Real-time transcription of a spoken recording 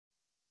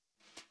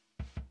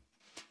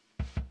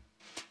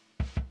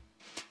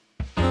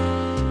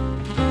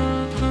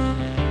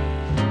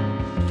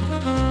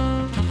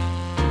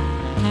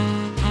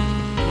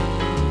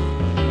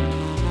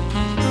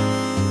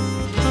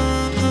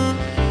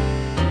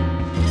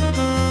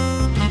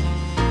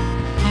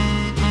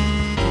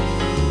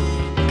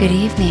Good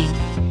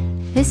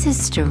evening. This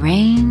is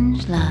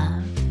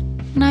StrangeLove,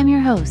 and I'm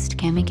your host,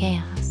 Cami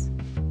Kaos.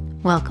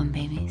 Welcome,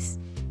 babies.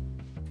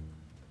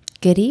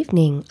 Good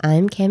evening.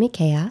 I'm Cami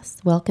Kaos,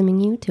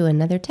 welcoming you to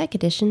another tech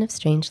edition of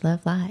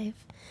StrangeLove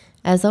Live.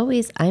 As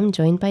always, I'm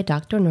joined by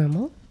Dr.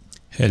 Normal.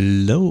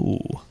 Hello.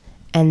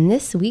 And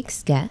this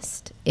week's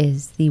guest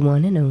is the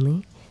one and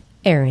only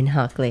Aaron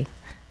Hockley.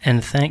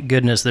 And thank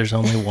goodness there's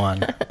only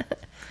one.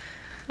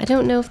 I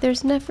don't know if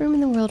there's enough room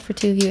in the world for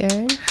two of you,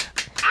 Aaron.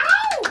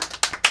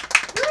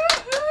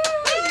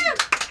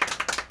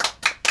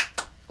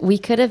 We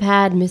could have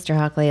had Mr.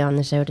 Hockley on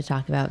the show to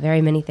talk about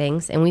very many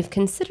things, and we've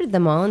considered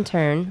them all in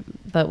turn,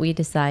 but we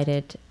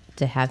decided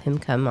to have him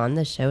come on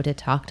the show to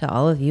talk to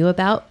all of you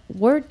about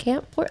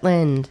WordCamp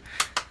Portland.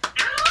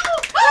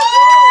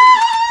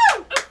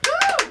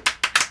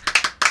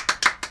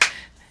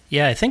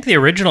 Yeah, I think the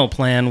original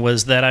plan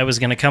was that I was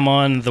going to come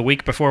on the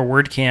week before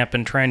WordCamp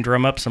and try and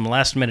drum up some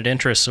last-minute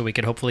interest so we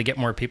could hopefully get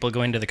more people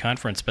going to the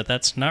conference, but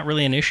that's not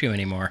really an issue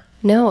anymore.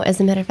 No,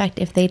 as a matter of fact,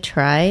 if they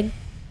tried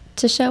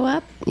to show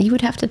up, you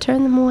would have to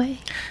turn them away.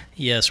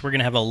 Yes, we're going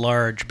to have a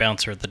large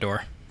bouncer at the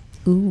door.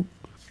 Ooh,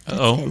 that's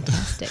Uh-oh.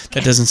 fantastic.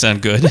 That doesn't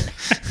sound good.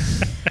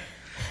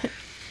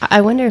 I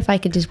wonder if I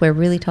could just wear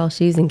really tall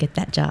shoes and get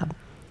that job.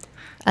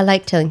 I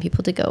like telling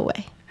people to go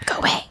away. Go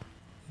away.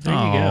 There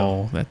you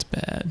go. That's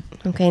bad.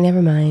 Okay,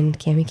 never mind.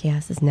 Cami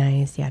Kaos is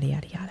nice, yada,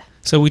 yada, yada.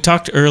 So we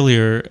talked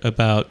earlier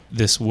about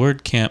this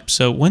WordCamp.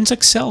 So when's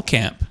Excel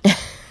Camp?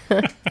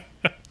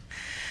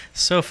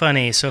 So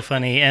funny.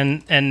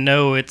 And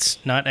no, it's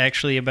not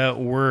actually about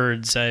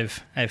words.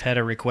 I've had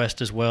a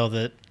request as well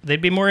that they'd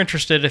be more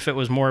interested if it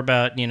was more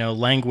about,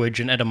 language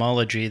and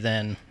etymology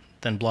than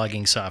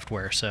blogging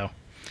software. So,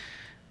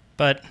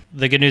 but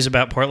the good news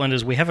about Portland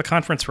is we have a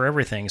conference for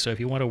everything. So if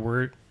you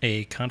want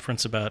a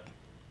conference about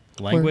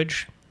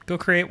language, go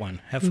create one.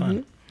 Have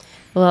fun.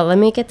 Well, let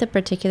me get the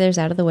particulars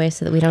out of the way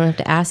so that we don't have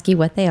to ask you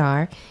what they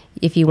are.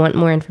 If you want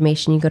more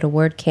information, you go to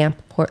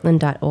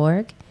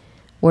wordcampportland.org.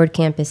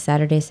 WordCamp is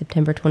Saturday,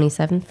 September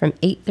 27th from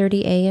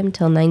 8:30 a.m.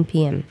 till 9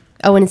 p.m.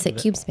 Oh, and it's at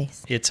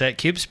CubeSpace. It's at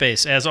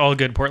CubeSpace, as all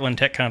good Portland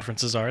tech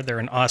conferences are. They're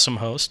an awesome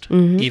host.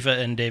 Eva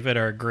and David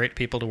are great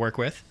people to work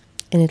with.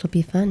 And it'll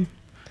be fun.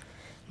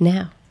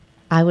 Now,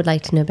 I would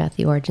like to know about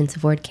the origins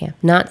of WordCamp.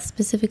 Not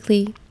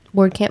specifically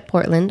WordCamp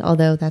Portland,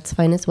 although that's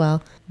fine as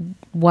well.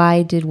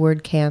 Why did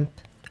WordCamp...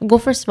 Well,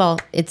 first of all,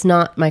 it's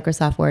not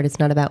Microsoft Word. It's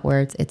not about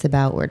words. It's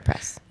about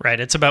WordPress.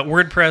 Right. It's about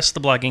WordPress, the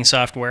blogging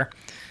software,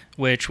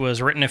 which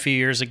was written a few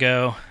years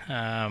ago,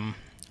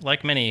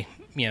 like many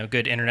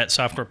good internet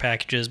software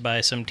packages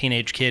by some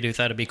teenage kid who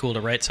thought it'd be cool to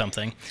write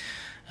something.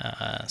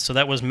 So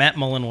that was Matt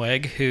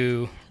Mullenweg,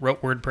 who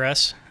wrote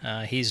WordPress.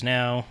 He's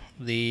now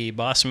the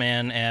boss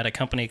man at a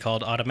company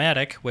called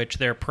Automatic, which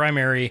their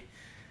primary...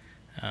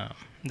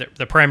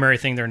 The primary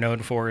thing they're known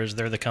for is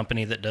they're the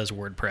company that does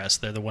WordPress.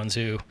 They're the ones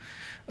who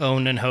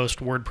own and host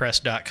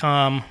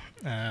WordPress.com.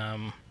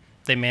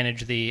 They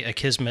manage the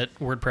Akismet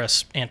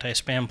WordPress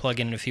anti-spam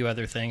plugin and a few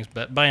other things,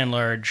 but by and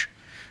large,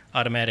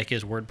 Automatic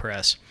is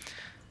WordPress.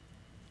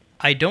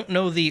 I don't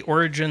know the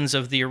origins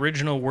of the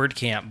original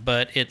WordCamp,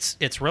 but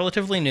it's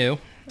relatively new.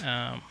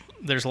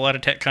 There's a lot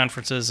of tech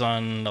conferences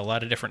on a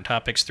lot of different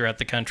topics throughout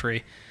the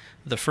country.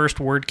 The first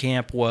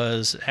WordCamp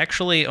was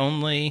actually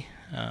only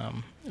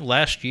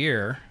last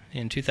year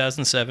in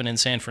 2007 in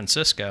San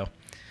Francisco,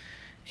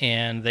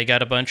 and they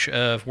got a bunch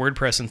of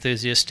WordPress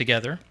enthusiasts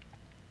together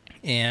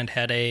and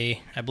had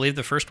I believe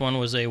the first one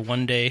was a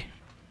one-day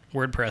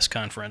WordPress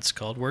conference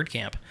called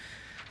WordCamp.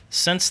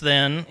 Since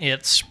then,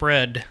 it's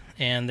spread,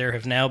 and there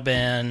have now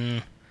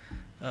been,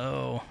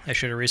 I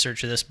should have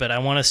researched this, but I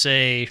want to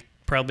say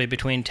probably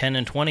between 10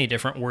 and 20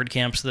 different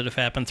WordCamps that have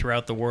happened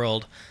throughout the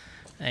world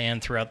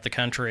and throughout the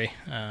country.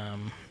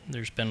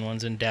 There's been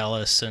ones in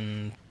Dallas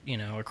and,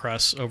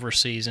 across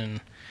overseas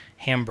in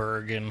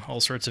Hamburg and all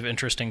sorts of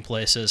interesting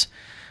places.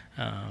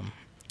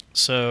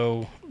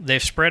 So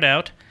they've spread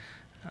out.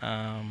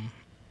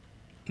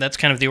 That's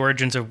kind of the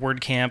origins of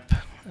WordCamp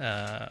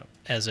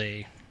as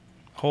a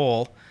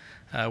whole.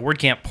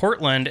 WordCamp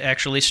Portland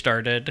actually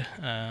started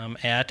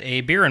at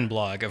a beer and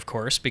blog, of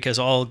course, because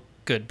all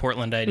good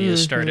Portland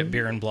ideas start at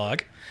beer and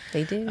blog.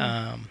 They do.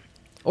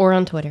 Or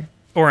on Twitter.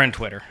 Or on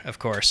Twitter, of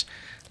course.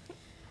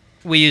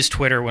 We use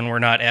Twitter when we're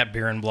not at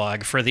beer and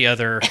blog for the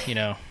other,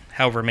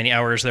 however many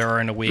hours there are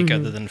in a week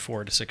other than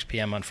 4 to 6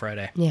 p.m. on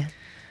Friday. Yeah.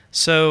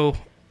 So,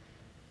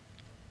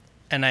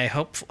 and I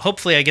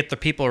hopefully I get the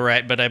people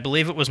right, but I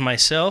believe it was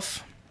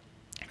myself,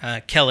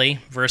 Kelly,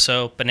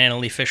 Verso, Banana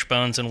Leaf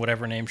Fishbones, and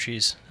whatever name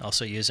she's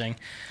also using.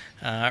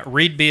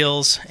 Reed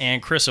Beals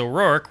and Chris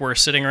O'Rourke were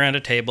sitting around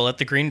a table at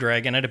the Green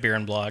Dragon at a beer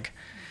and blog,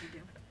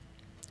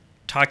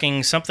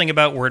 talking something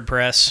about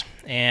WordPress,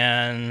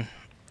 and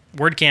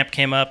WordCamp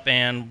came up,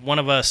 and one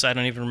of us, I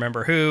don't even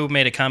remember who,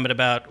 made a comment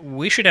about,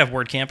 we should have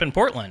WordCamp in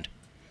Portland.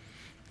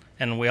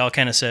 And we all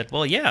kind of said,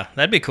 well, yeah,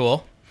 that'd be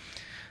cool.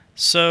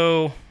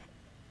 So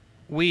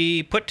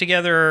we put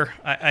together,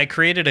 I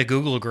created a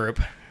Google group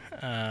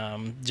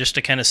just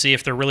to kind of see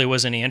if there really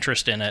was any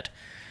interest in it.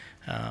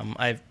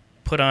 I've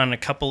put on a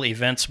couple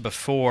events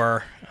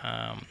before,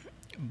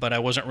 but I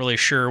wasn't really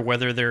sure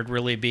whether there'd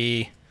really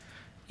be,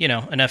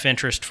 enough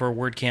interest for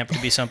WordCamp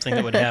to be something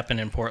that would happen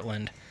in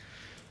Portland.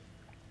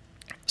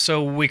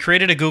 So we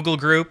created a Google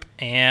group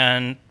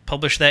and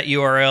published that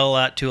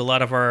URL out to a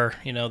lot of our,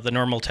 the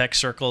normal tech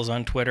circles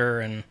on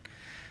Twitter and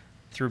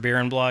through Beer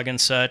and Blog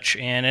and such,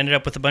 and ended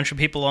up with a bunch of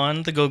people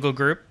on the Google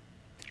group,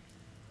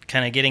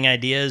 kind of getting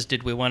ideas.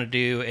 Did we want to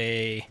do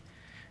a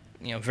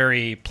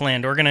very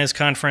planned, organized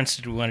conference?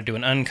 Did we want to do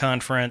an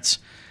unconference?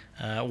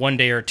 1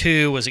 day or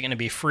two? Was it going to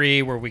be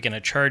free? Were we going to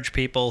charge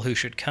people? Who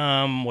should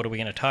come? What are we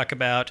going to talk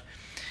about?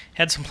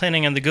 Had some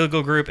planning on the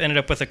Google group, ended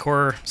up with a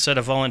core set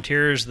of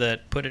volunteers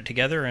that put it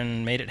together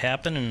and made it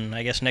happen, and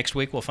I guess next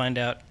week we'll find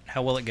out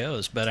how well it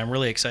goes, but I'm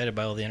really excited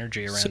by all the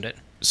energy around it.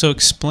 So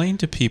explain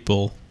to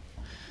people,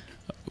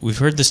 we've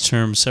heard this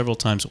term several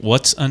times,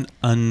 what's an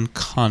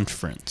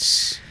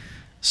unconference?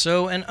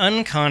 So an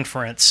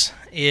unconference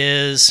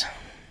is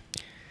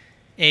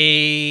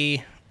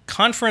a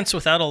conference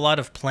without a lot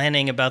of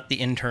planning about the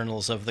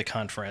internals of the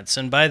conference.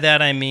 And by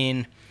that I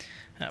mean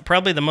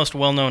probably the most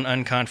well-known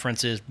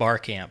unconference is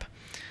Barcamp,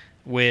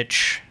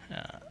 which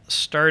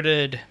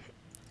started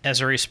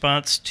as a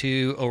response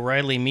to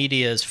O'Reilly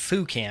Media's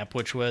Foo Camp,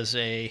 which was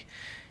a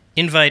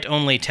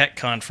invite-only tech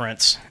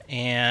conference.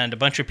 And a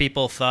bunch of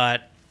people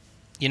thought,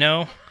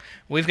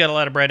 we've got a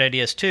lot of bright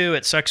ideas too.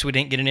 It sucks we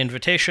didn't get an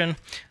invitation.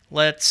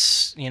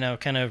 Let's,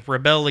 kind of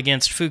rebel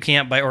against Foo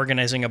Camp by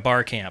organizing a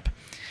bar camp.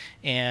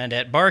 And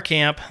at bar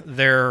camp,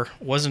 there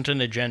wasn't an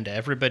agenda.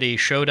 Everybody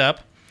showed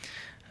up.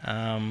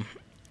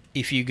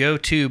 If you go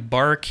to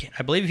barcamp.org,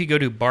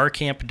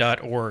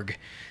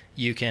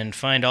 you can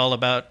find all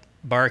about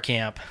bar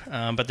camp.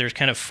 But there's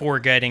kind of 4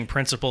 guiding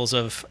principles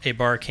of a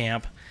bar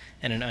camp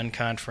and an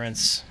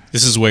unconference.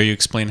 This is where you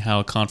explain how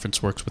a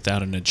conference works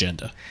without an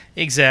agenda.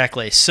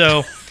 Exactly.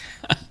 So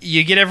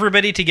you get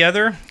everybody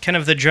together. Kind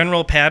of the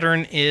general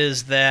pattern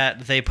is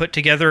that they put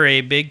together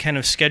a big kind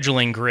of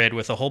scheduling grid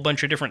with a whole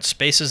bunch of different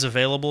spaces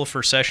available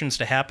for sessions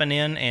to happen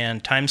in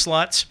and time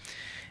slots.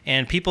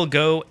 And people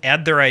go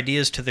add their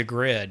ideas to the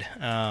grid.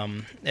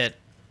 At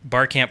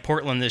Barcamp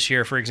Portland this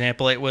year, for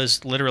example, it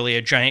was literally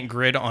a giant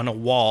grid on a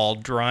wall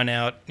drawn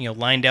out,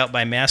 lined out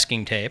by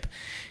masking tape.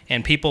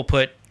 And people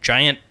put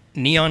giant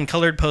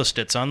neon-colored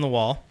Post-its on the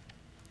wall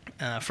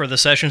for the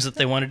sessions that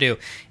they want to do.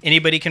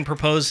 Anybody can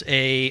propose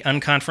a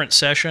unconference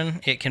session.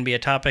 It can be a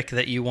topic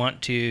that you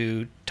want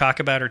to talk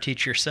about or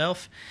teach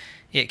yourself.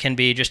 It can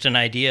be just an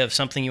idea of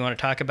something you want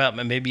to talk about,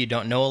 but maybe you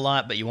don't know a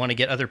lot, but you want to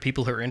get other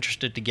people who are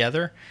interested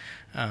together.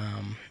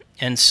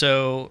 And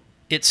so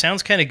it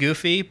sounds kind of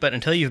goofy, but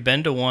until you've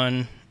been to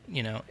one,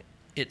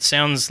 it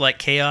sounds like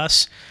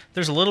chaos.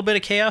 There's a little bit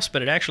of chaos,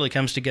 but it actually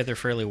comes together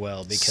fairly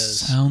well because...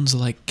 Sounds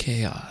like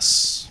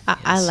chaos.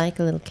 I like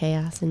a little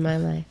chaos in my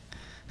life.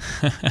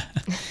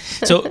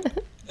 So,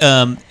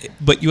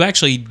 but you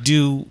actually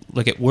do,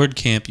 like at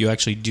WordCamp, you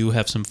actually do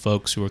have some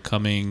folks who are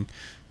coming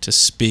to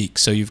speak.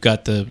 So you've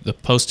got the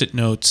Post-it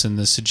notes and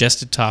the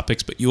suggested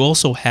topics, but you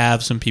also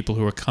have some people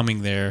who are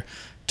coming there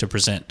to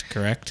present,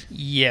 correct?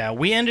 Yeah,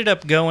 we ended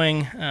up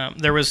going,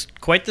 there was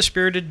quite the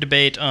spirited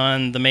debate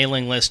on the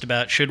mailing list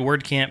about should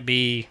WordCamp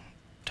be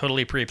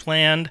totally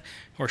pre-planned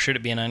or should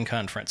it be an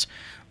unconference.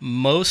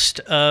 Most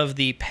of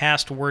the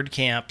past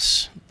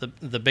WordCamps,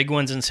 the big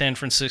ones in San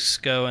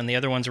Francisco and the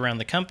other ones around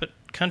the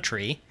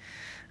country,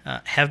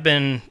 have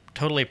been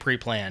totally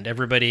pre-planned.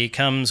 Everybody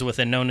comes with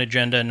a known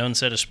agenda, known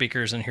set of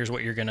speakers, and here's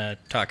what you're going to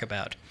talk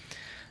about.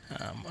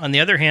 On the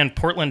other hand,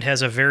 Portland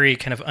has a very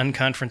kind of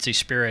unconferencey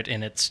spirit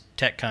in its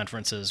tech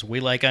conferences.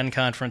 We like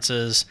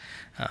unconferences.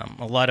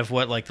 A lot of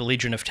what like the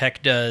Legion of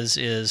Tech does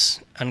is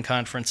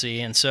unconferencey,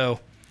 and so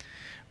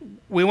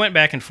we went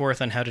back and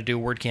forth on how to do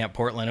WordCamp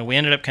Portland, and we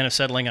ended up kind of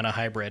settling on a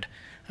hybrid.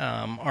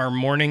 Our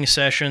morning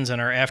sessions and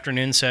our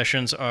afternoon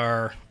sessions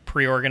are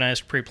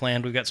pre-organized,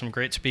 pre-planned. We've got some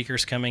great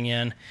speakers coming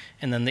in,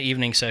 and then the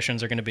evening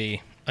sessions are going to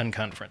be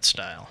unconference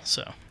style.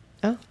 So.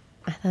 Oh,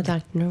 I thought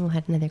Dr. Normal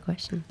had another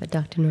question, but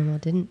Dr. Normal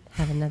didn't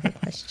have another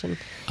question.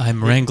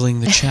 I'm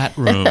wrangling the chat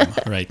room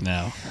right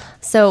now.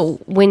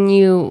 So when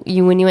you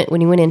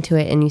went into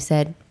it and you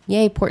said,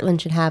 "Yay,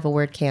 Portland should have a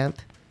WordCamp,"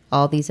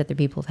 all these other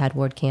people have had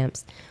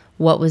WordCamps.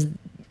 What was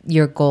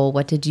your goal?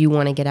 What did you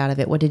want to get out of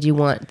it? What did you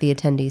want the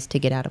attendees to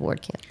get out of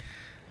WordCamp?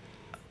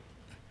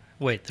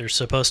 Wait, there's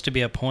supposed to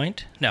be a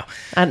point? No.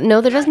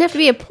 No, there doesn't have to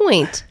be a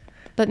point,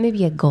 but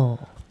maybe a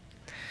goal.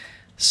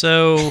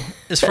 So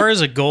as far as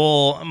a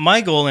goal,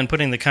 my goal in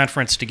putting the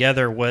conference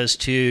together was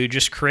to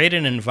just create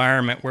an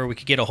environment where we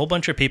could get a whole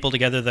bunch of people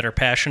together that are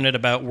passionate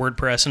about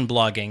WordPress and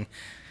blogging,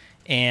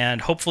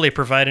 and hopefully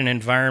provide an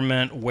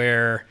environment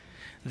where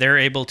they're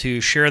able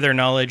to share their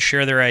knowledge,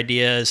 share their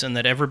ideas, and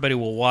that everybody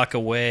will walk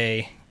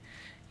away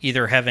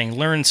either having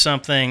learned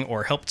something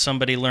or helped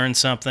somebody learn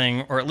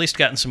something, or at least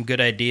gotten some good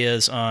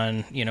ideas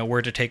on,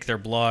 where to take their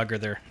blog or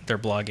their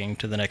blogging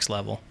to the next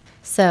level.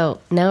 So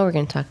now we're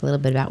going to talk a little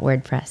bit about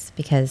WordPress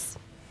because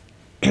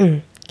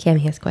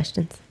Cami has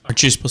questions.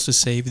 Aren't you supposed to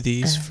save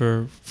these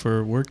for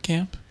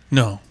WordCamp?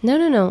 No.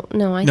 No.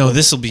 No,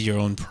 this will be your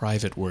own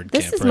private WordCamp.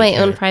 This is right my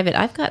own here. private.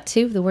 I've got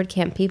 2 of the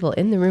WordCamp people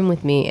in the room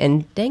with me,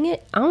 and dang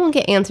it, I want to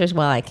get answers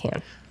while I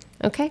can.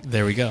 Okay?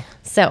 There we go.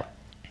 So,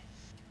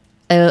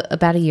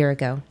 about a year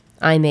ago,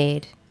 I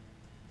made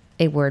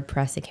a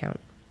WordPress account.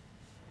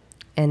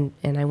 And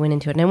I went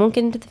into it. And I won't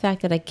get into the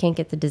fact that I can't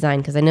get the design,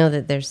 because I know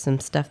that there's some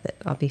stuff that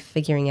I'll be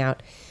figuring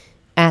out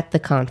at the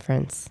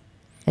conference.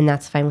 And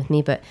that's fine with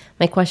me. But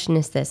my question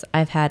is this.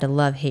 I've had a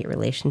love-hate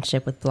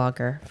relationship with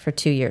Blogger for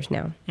 2 years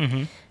now.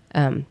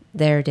 Mm-hmm.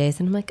 There are days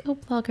and I'm like, oh,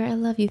 Blogger, I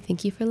love you.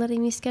 Thank you for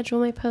letting me schedule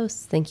my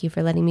posts. Thank you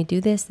for letting me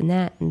do this and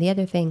that and the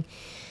other thing.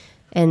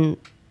 And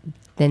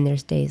then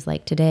there's days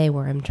like today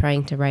where I'm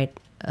trying to write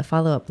a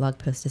follow-up blog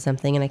post to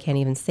something and I can't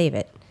even save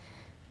it.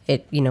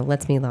 It,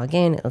 lets me log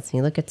in. It lets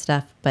me look at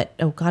stuff. But,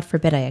 oh, God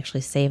forbid I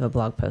actually save a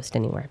blog post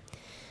anywhere.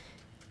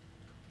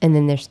 And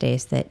then there's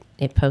days that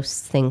it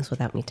posts things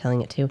without me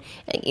telling it to.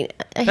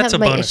 That's a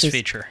bonus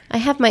feature. I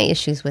have my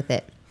issues with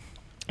it.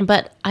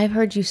 But I've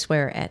heard you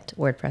swear at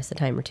WordPress a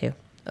time or two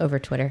over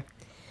Twitter.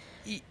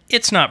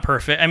 It's not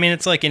perfect. I mean,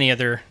 it's like any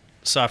other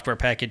software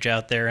package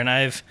out there. And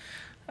I've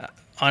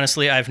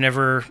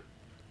never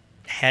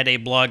had a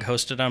blog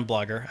hosted on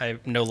Blogger. I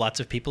know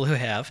lots of people who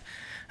have.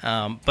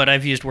 But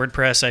I've used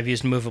WordPress. I've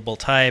used Movable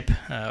Type.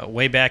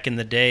 Way back in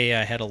the day,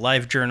 I had a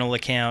LiveJournal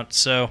account.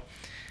 So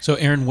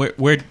Aaron,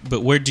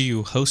 where do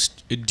you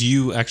host? Do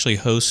you actually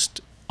host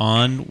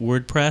on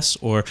WordPress,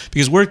 or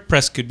because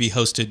WordPress could be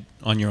hosted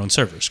on your own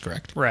servers,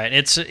 correct? Right.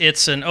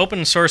 It's an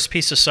open source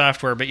piece of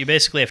software, but you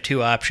basically have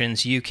 2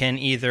 options. You can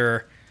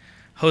either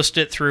host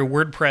it through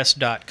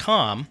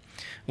WordPress.com,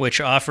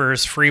 which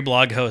offers free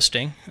blog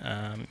hosting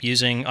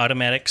using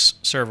Automatic's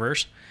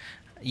servers.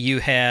 You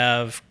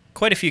have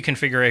quite a few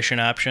configuration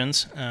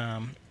options.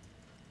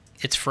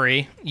 It's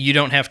free. You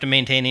don't have to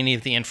maintain any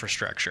of the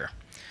infrastructure.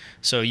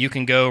 So you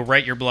can go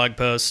write your blog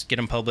posts, get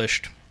them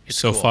published. It's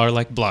so cool. far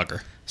like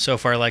Blogger. So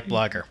far like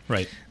Blogger.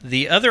 Right.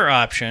 The other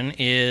option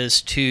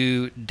is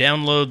to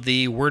download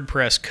the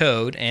WordPress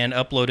code and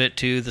upload it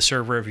to the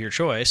server of your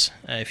choice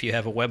if you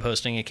have a web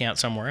hosting account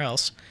somewhere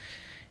else,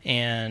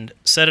 and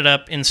set it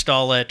up,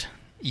 install it.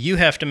 You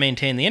have to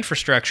maintain the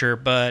infrastructure,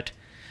 but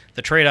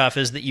the trade-off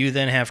is that you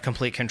then have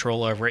complete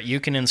control over it. You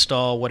can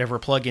install whatever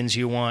plugins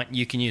you want.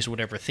 You can use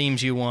whatever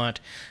themes you want.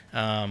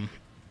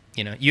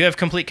 You have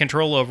complete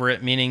control over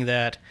it, meaning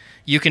that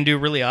you can do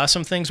really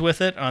awesome things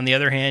with it. On the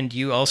other hand,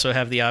 you also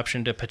have the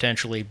option to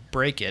potentially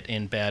break it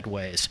in bad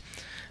ways.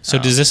 So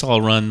does this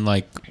all run on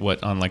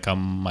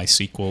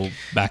MySQL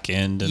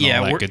backend and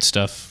all that good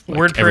stuff? Like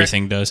WordPress,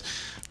 everything does.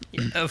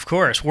 Of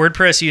course,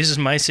 WordPress uses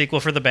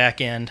MySQL for the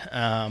backend.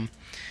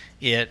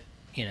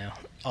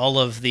 All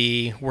of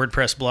the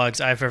WordPress blogs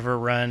I've ever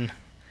run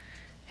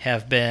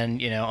have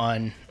been,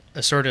 on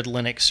assorted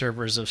Linux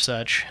servers of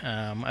such.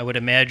 I would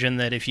imagine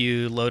that if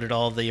you loaded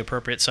all the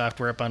appropriate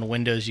software up on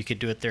Windows, you could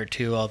do it there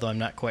too, although I'm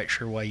not quite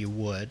sure why you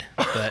would.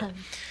 But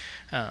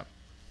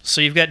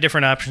so you've got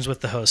different options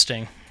with the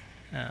hosting.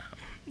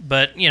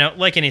 But,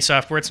 like any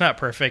software, it's not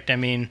perfect. I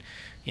mean,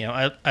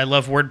 I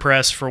love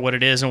WordPress for what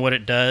it is and what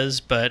it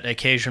does, but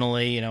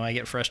occasionally, I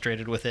get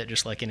frustrated with it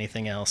just like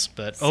anything else.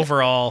 But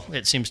overall,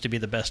 it seems to be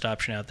the best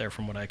option out there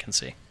from what I can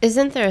see.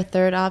 Isn't there a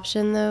third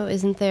option, though?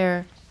 Isn't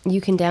there... You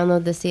can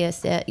download the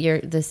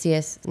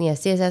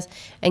CSS,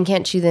 and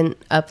can't you then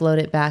upload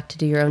it back to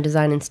do your own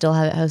design and still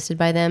have it hosted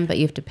by them, but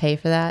you have to pay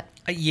for that?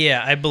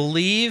 Yeah, I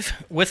believe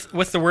with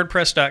the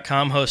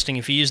WordPress.com hosting,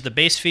 if you use the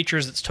base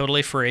features, it's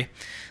totally free.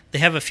 They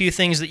have a few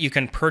things that you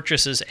can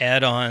purchase as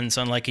add-ons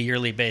on like a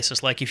yearly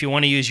basis. Like if you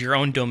want to use your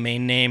own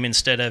domain name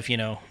instead of,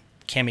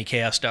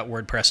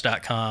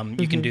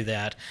 camikaos.wordpress.com, you can do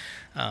that.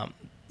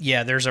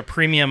 There's a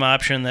premium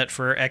option that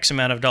for X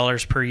amount of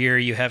dollars per year,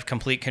 you have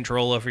complete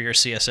control over your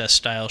CSS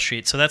style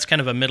sheet. So that's kind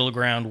of a middle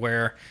ground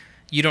where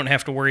you don't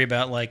have to worry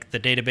about like the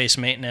database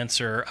maintenance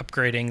or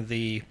upgrading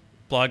the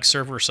blog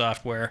server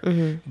software,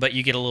 but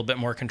you get a little bit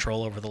more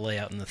control over the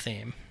layout and the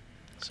theme.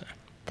 So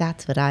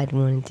that's what I'd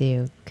want to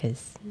do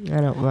because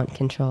I don't want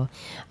control.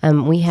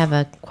 We have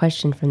a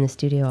question from the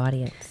studio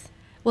audience.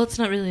 Well, it's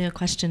not really a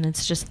question.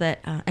 It's just that,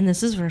 and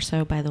this is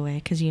Verso, by the way,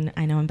 because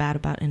I know I'm bad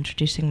about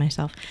introducing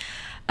myself.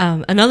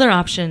 Another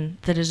option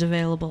that is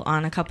available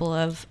on a couple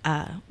of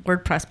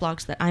WordPress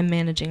blogs that I'm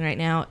managing right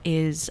now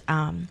is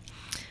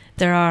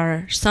there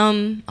are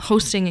some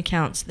hosting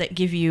accounts that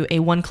give you a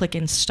one-click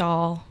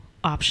install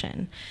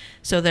option.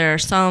 So there are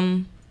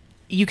some,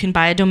 you can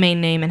buy a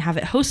domain name and have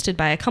it hosted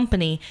by a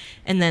company,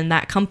 and then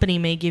that company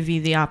may give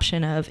you the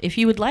option of, if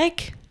you would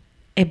like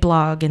a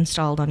blog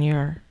installed on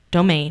your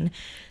domain,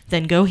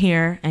 then go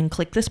here and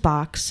click this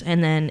box,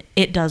 and then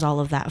it does all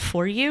of that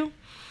for you,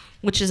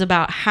 which is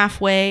about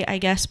halfway, I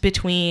guess,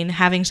 between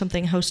having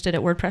something hosted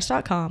at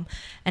WordPress.com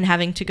and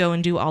having to go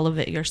and do all of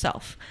it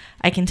yourself.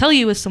 I can tell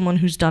you as someone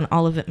who's done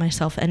all of it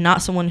myself and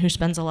not someone who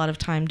spends a lot of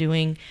time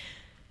doing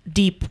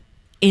deep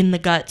in the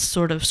guts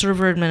sort of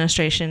server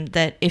administration,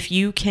 that if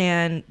you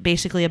can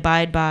basically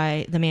abide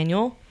by the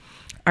manual,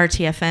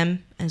 RTFM,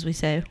 as we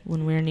say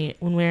when we're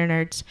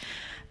nerds,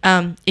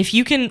 If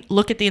you can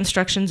look at the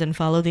instructions and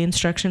follow the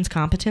instructions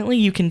competently,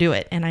 you can do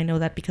it. And I know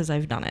that because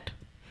I've done it.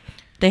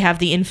 They have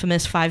the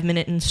infamous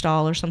 5-minute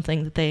install or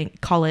something that they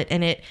call it,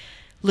 and it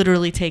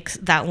literally takes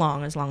that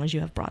long as you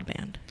have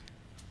broadband.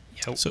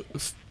 Yep.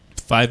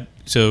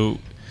 So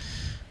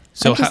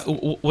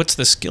what's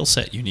the skill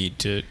set you need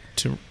to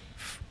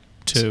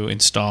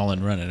install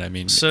and run it? I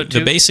mean,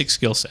 the basic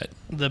skill set.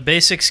 The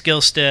basic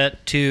skill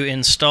set to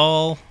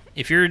install.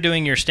 If you're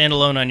doing your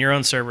standalone on your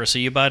own server, so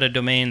you bought a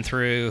domain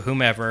through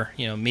whomever,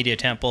 Media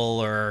Temple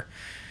or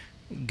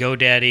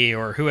GoDaddy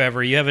or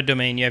whoever, you have a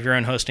domain, you have your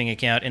own hosting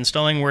account.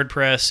 Installing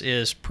WordPress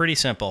is pretty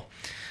simple.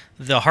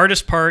 The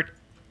hardest part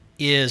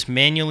is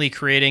manually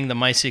creating the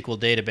MySQL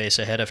database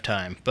ahead of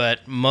time,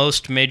 but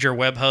most major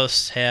web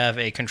hosts have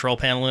a control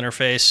panel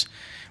interface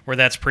where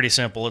that's pretty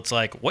simple. It's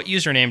like, what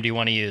username do you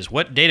want to use?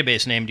 What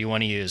database name do you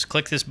want to use?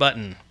 Click this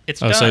button. It's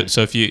done.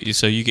 So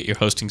you get your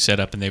hosting set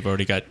up and they've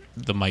already got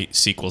the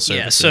MySQL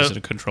services and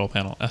a control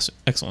panel. That's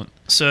excellent.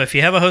 So if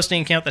you have a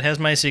hosting account that has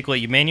MySQL,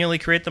 you manually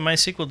create the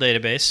MySQL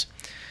database.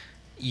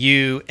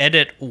 You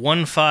edit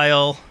one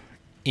file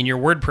in your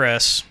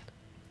WordPress.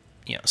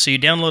 So you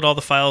download all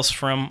the files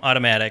from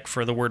Automatic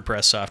for the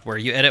WordPress software.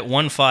 You edit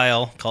one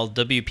file called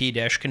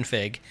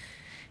wp-config,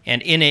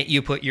 and in it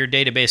you put your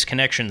database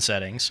connection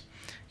settings.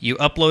 You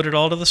upload it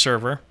all to the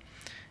server,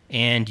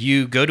 and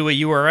you go to a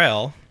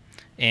URL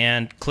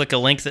and click a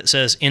link that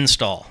says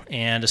install.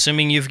 And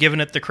assuming you've given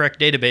it the correct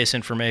database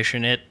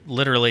information, it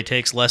literally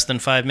takes less than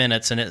 5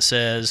 minutes, and it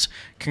says,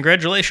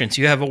 congratulations,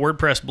 you have a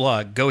WordPress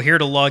blog. Go here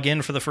to log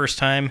in for the first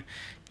time.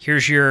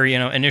 Here's your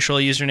initial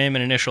username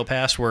and initial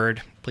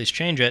password. Please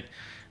change it.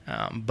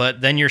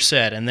 But then you're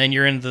set, and then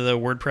you're into the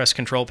WordPress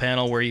control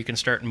panel where you can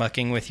start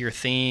mucking with your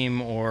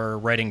theme or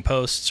writing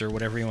posts or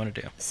whatever you want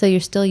to do. So you're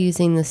still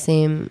using the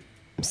same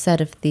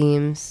set of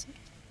themes,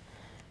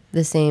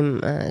 the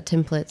same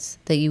templates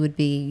that you would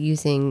be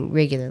using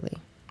regularly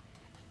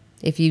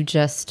if you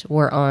just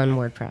were on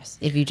WordPress,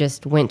 if you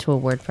just went to a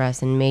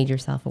WordPress and made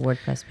yourself a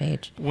WordPress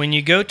page. When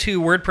you go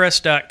to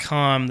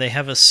WordPress.com, they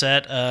have a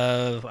set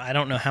of, I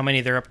don't know how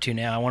many they're up to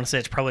now. I want to say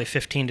it's probably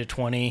 15 to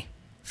 20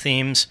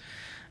 themes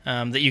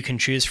that you can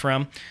choose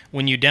from.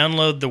 When you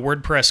download the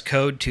WordPress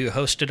code to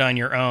host it on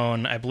your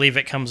own, I believe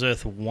it comes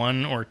with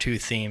 1 or 2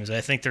 themes. I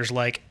think there's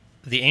like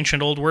the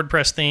ancient old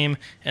WordPress theme,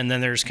 and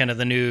then there's kind of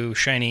the new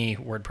shiny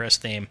WordPress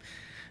theme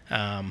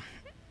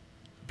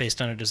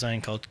based on a design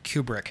called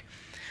Kubrick.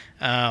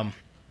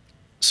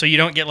 So you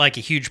don't get like a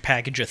huge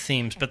package of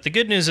themes, but the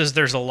good news is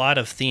there's a lot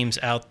of themes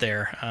out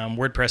there.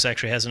 WordPress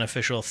actually has an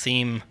official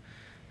theme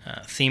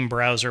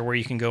browser where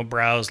you can go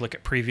browse, look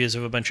at previews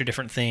of a bunch of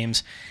different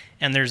themes,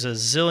 and there's a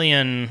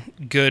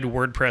zillion good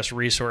WordPress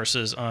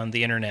resources on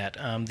the internet.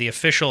 The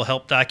official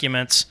help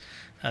documents,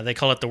 they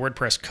call it the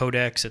WordPress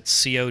Codex. It's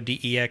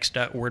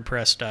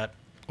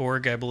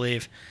codex.wordpress.org, I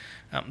believe.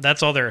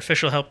 That's all their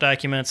official help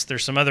documents.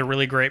 There's some other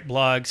really great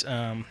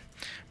blogs.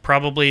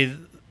 Probably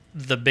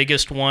the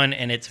biggest one,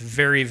 and it's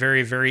very,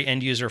 very, very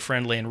end-user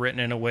friendly and written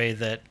in a way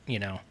that,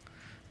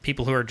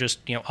 people who are just,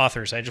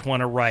 authors, I just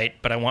want to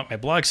write, but I want my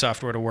blog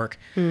software to work,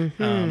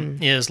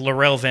 is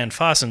Laurel Van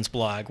Fossen's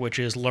blog, which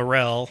is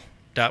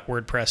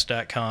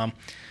laurel.wordpress.com.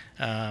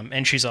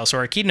 And she's also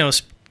our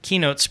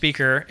keynote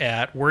speaker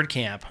at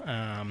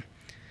WordCamp.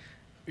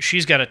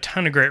 She's got a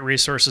ton of great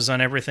resources on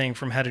everything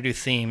from how to do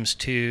themes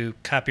to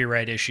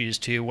copyright issues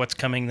to what's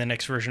coming the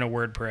next version of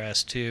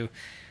WordPress to,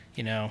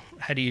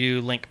 how do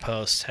you do link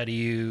posts? How do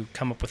you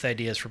come up with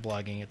ideas for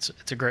blogging? It's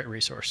a great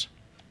resource.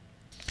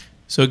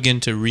 So again,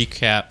 to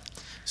recap,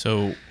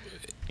 so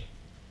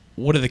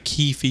what are the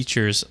key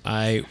features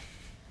I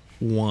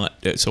want?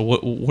 So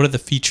what are the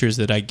features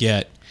that I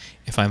get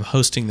if I'm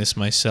hosting this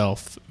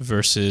myself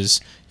versus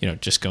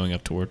just going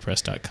up to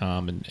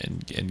WordPress.com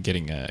and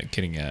getting an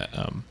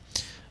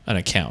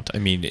account? I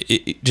mean,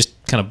 it just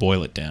kind of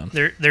boil it down.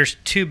 There's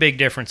 2 big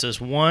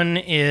differences. One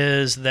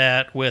is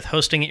that with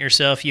hosting it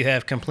yourself, you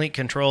have complete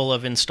control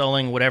of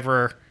installing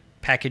whatever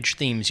package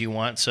themes you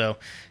want. So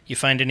you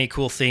find any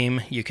cool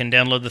theme, you can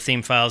download the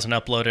theme files and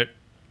upload it.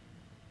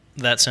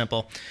 That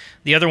simple.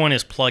 The other one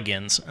is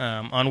plugins.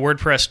 On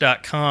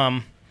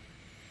WordPress.com,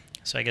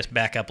 so I guess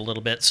back up a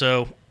little bit.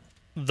 So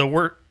the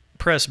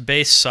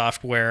WordPress-based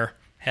software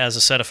has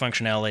a set of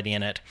functionality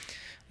in it.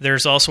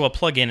 There's also a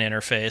plugin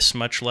interface,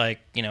 much like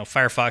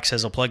Firefox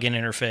has a plugin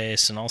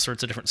interface and all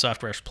sorts of different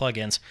software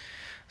plugins.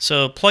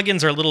 So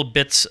plugins are little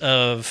bits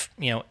of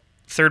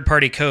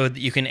third-party code that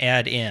you can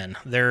add in.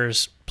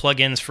 There's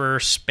plugins for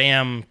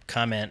spam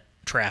comment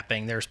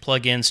trapping. There's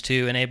plugins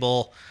to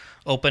enable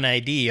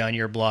OpenID on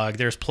your blog.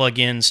 There's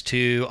plugins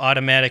to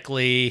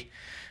automatically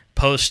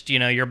post,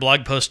 your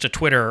blog post to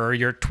Twitter or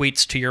your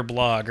tweets to your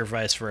blog or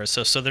vice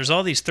versa. So there's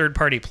all these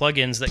third-party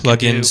plugins that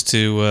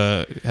to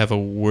have a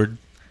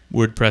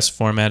WordPress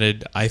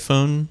formatted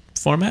iPhone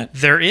format.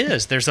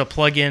 There's a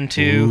plugin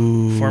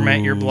to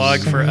format your blog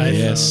for iPhone.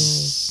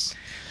 Yes.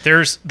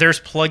 There's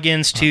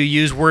plugins to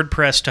use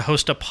WordPress to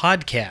host a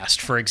podcast,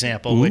 for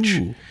example, which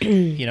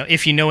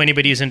if you know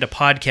anybody who's into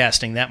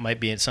podcasting, that might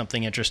be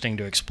something interesting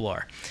to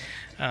explore.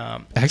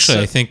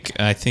 Actually,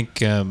 I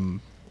think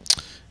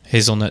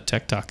Hazelnut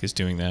Tech Talk is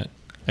doing that.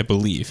 I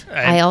believe.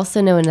 I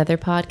also know another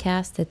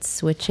podcast that's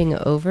switching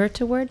over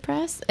to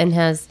WordPress and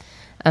has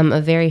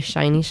a very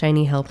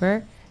shiny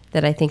helper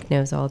that I think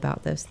knows all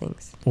about those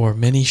things. Or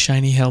many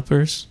shiny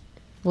helpers.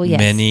 Well, yes.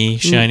 Many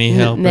shiny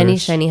helpers. Many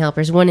shiny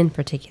helpers. One in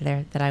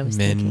particular that I was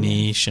thinking of.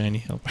 Many shiny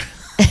helpers.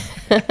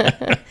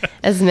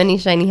 As many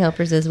shiny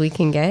helpers as we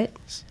can get.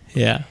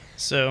 Yeah.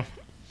 So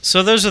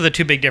those are the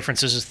two big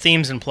differences: is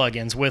themes and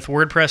plugins. With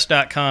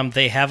WordPress.com,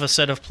 they have a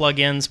set of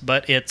plugins,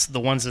 but it's the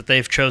ones that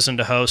they've chosen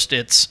to host.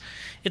 It's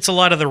a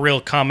lot of the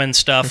real common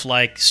stuff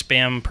like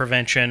spam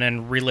prevention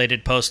and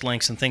related post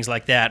links and things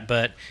like that.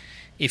 But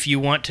if you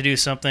want to do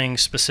something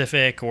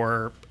specific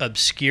or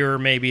obscure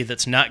maybe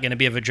that's not going to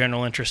be of a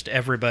general interest to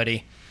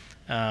everybody,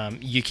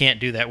 you can't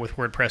do that with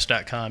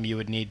WordPress.com. You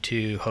would need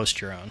to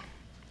host your own.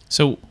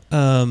 So,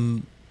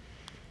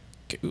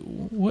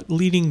 what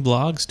leading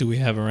blogs do we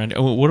have around?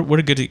 What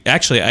a good...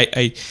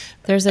 Actually,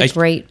 there's a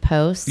great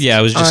post. Yeah,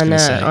 I was just going to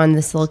say. On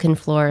the Silicon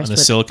Forest. On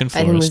the Silicon Forest.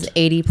 I think it was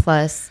 80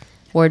 plus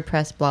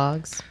WordPress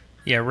blogs.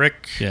 Yeah,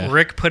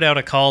 Rick put out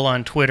a call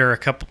on Twitter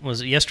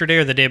was it yesterday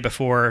or the day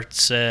before? It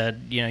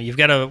said, you've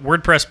got a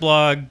WordPress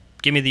blog,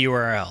 give me the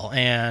URL.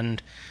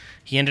 And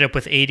he ended up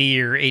with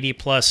 80 or 80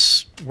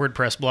 plus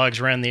WordPress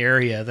blogs around the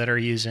area that are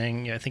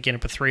using, I think he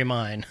ended up with 3 of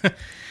mine,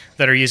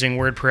 that are using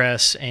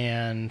WordPress.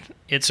 And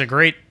it's a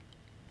great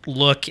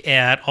look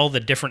at all the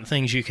different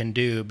things you can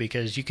do,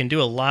 because you can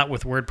do a lot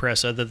with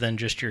WordPress other than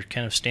just your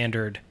kind of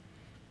standard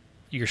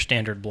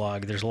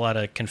blog. There's a lot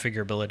of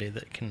configurability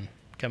that can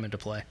come into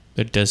play.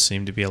 There does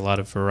seem to be a lot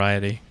of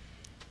variety.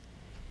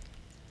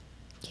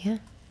 Yeah.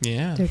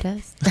 Yeah. There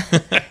does.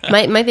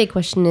 My big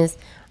question is,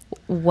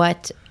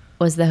 what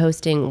was the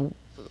hosting?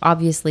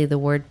 Obviously, the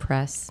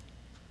WordCamp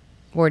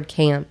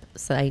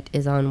site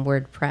is on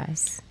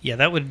WordPress. Yeah,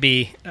 that would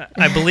be,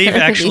 I believe,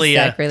 actually,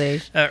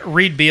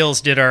 Reed Beals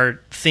did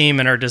our theme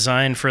and our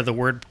design for the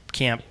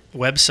WordCamp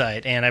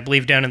website, and I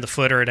believe down in the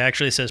footer it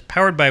actually says,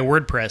 powered by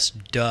WordPress,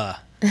 duh.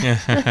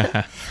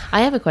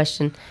 I have a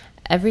question.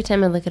 Every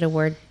time I look at a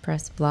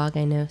WordPress blog,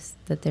 I notice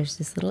that there's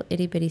this little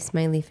itty-bitty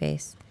smiley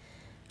face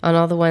on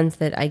all the ones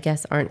that I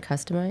guess aren't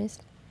customized.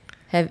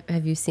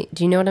 Have you seen?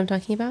 Do you know what I'm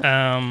talking about?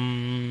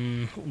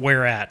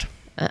 Where at?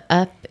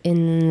 Up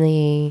in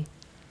the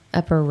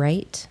upper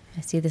right,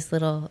 I see this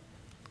little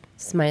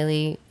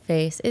smiley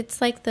face.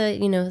 It's like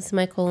the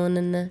semicolon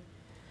in the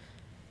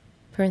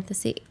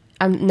parenthesis.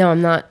 I'm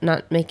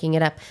not making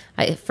it up.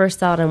 I first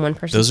saw it on one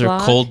person's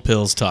blog. Those are cold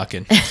pills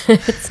talking.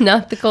 It's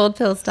not the cold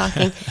pills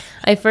talking.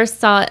 I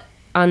first saw it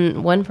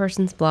on one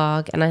person's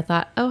blog, and I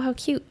thought, oh, how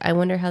cute. I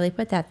wonder how they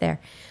put that there.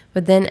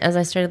 But then as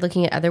I started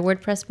looking at other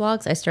WordPress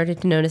blogs, I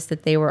started to notice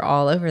that they were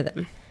all over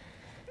them.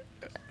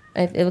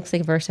 It looks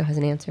like Verso has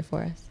an answer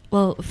for us.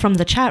 Well, from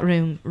the chat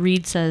room,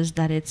 Reed says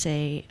that it's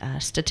a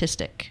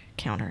statistic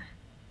counter.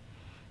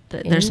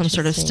 There's some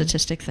sort of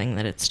statistic thing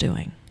that it's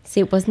doing. See,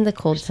 it wasn't the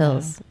cold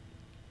pills.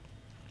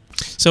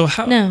 So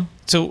how? No.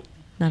 So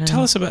not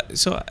tell us about.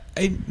 So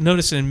I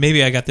noticed, and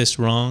maybe I got this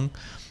wrong,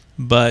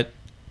 but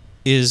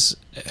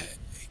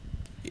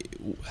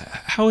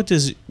how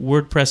does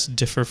WordPress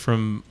differ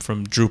from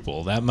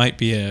Drupal? That might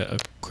be a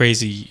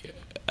crazy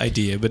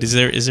idea, but is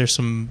there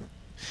some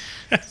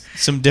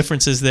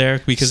differences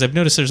there? Because I've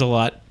noticed there's a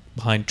lot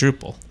behind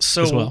Drupal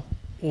as well.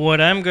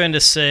 What I'm going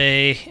to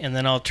say, and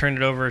then I'll turn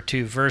it over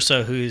to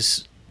Versa,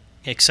 who's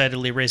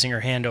excitedly raising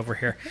her hand over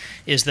here,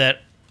 is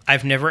that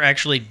I've never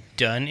actually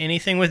done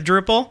anything with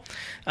Drupal,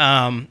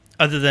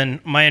 other than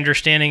my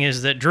understanding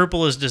is that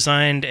Drupal is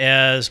designed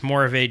as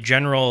more of a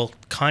general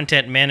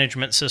content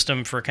management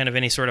system for kind of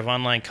any sort of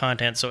online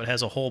content, so it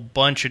has a whole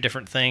bunch of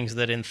different things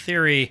that in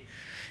theory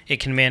it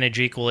can manage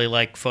equally,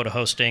 like photo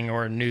hosting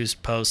or news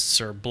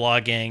posts or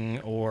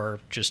blogging or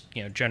just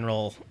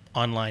general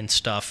online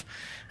stuff.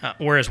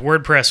 Whereas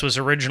WordPress was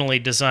originally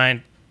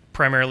designed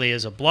primarily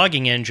as a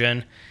blogging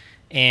engine,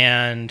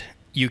 and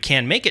you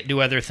can make it do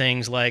other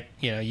things like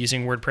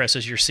using WordPress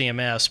as your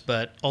CMS,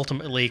 but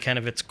ultimately kind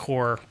of its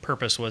core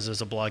purpose was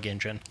as a blog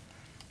engine.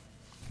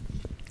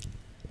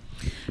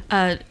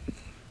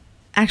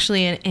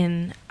 Actually,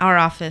 in our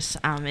office,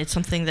 it's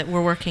something that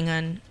we're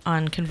working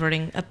on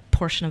converting a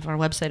portion of our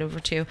website over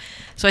to.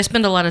 So I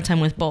spend a lot of time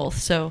with both.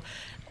 So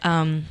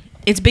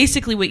it's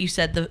basically what you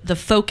said. The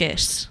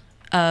focus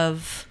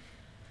of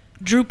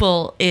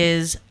Drupal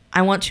is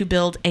I want to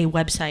build a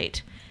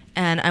website,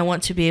 and I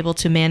want to be able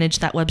to manage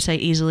that website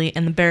easily,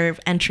 and the barrier of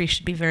entry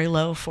should be very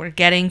low for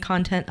getting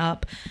content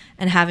up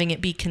and having it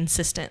be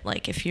consistent.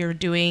 Like if you're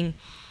doing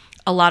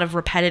a lot of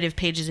repetitive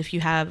pages, if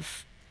you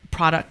have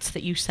products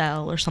that you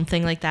sell or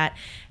something like that,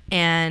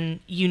 and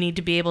you need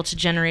to be able to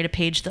generate a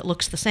page that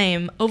looks the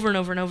same over and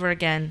over and over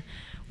again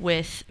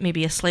with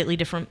maybe a slightly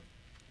different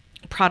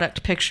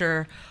product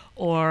picture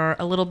or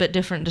a little bit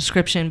different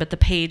description, but the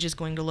page is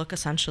going to look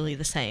essentially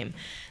the same,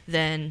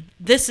 then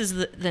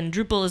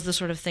Drupal is the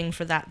sort of thing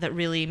for that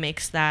really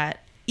makes that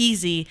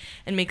easy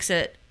and makes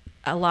it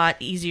a lot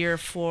easier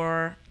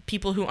for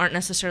people who aren't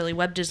necessarily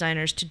web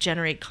designers to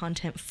generate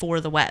content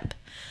for the web.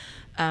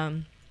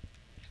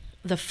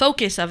 the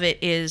focus of it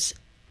is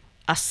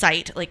a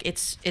site. Like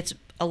it's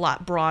a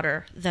lot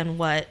broader than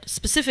what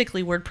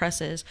specifically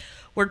WordPress is.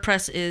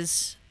 WordPress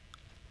is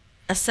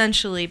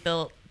essentially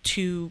built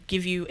to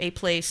give you a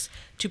place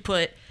to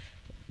put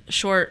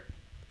short,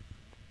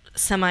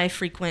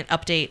 semi-frequent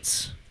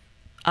updates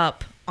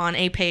up on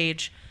a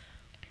page,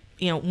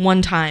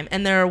 one time.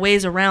 And there are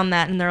ways around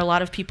that, and there are a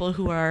lot of people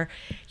who are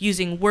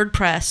using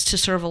WordPress to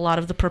serve a lot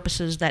of the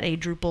purposes that a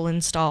Drupal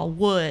install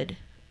would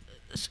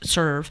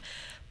serve,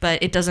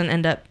 but it doesn't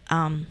end up,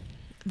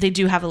 they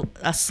do have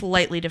a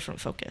slightly different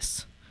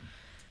focus.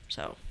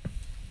 So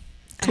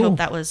Cool. I hope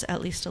that was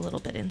at least a little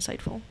bit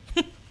insightful.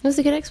 That was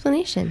a good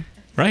explanation.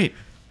 Right.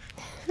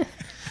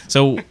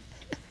 So,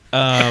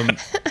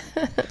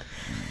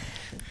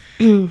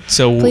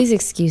 Please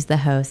excuse the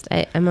host.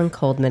 I'm on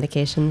cold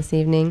medication this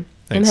evening.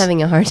 Thanks. I'm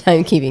having a hard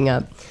time keeping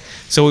up.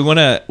 So we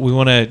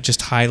want to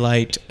just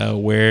highlight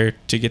where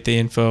to get the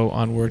info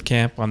on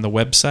WordCamp on the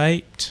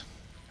website.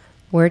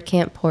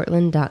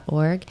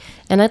 wordcampportland.org.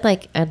 And I'd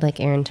like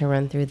Aaron to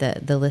run through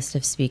the list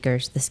of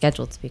speakers, the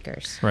scheduled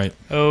speakers. Right.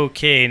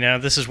 Okay, now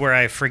this is where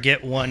I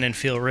forget one and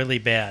feel really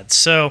bad.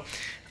 So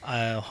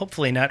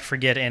hopefully not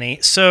forget any.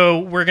 So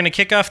we're going to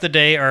kick off the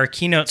day. Our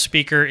keynote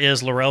speaker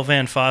is Laurel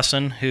Van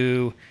Fossen,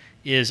 who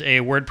is a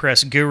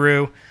WordPress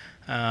guru.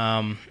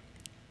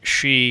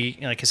 She,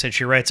 like I said,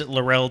 she writes at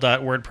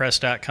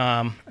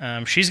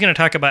laurel.wordpress.com. She's going to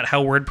talk about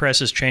how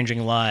WordPress is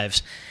changing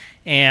lives.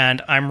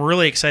 And I'm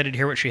really excited to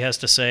hear what she has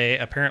to say.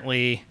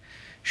 Apparently,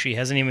 she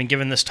hasn't even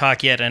given this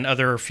talk yet, and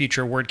other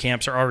future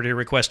WordCamps are already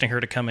requesting her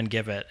to come and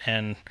give it.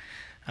 And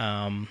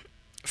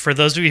for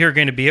those of you who are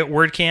going to be at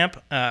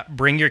WordCamp,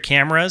 bring your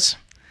cameras.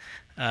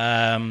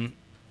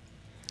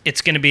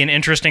 It's going to be an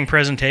interesting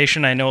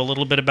presentation. I know a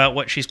little bit about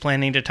what she's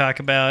planning to talk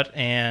about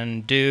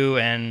and do,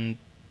 and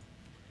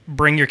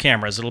bring your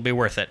cameras. It'll be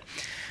worth it.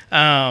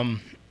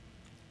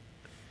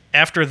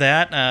 After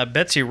that,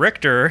 Betsy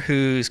Richter,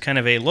 who's kind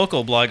of a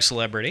local blog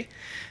celebrity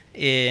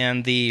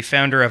and the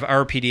founder of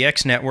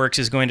RPDX Networks,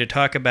 is going to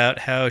talk about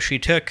how she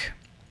took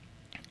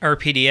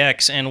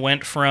RPDX and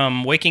went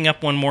from waking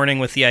up one morning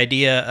with the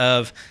idea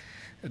of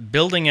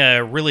building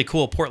a really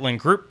cool Portland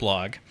group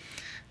blog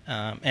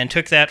and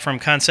took that from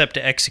concept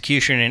to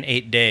execution in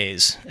 8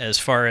 days, as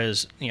far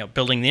as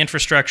building the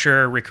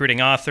infrastructure,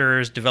 recruiting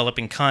authors,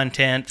 developing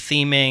content,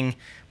 theming,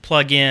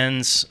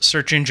 plugins,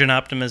 search engine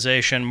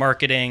optimization,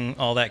 marketing,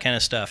 all that kind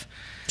of stuff.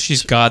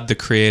 She's God, the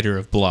creator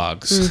of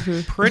blogs.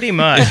 Mm-hmm. Pretty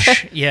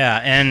much, yeah.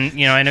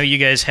 And I know you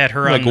guys had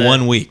her on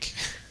 1 week.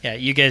 Yeah,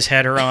 you guys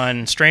had her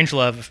on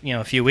StrangeLove,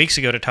 a few weeks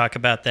ago to talk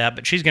about that.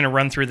 But she's going to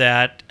run through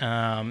that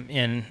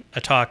in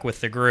a talk with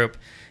the group,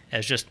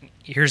 as just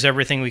here's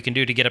everything we can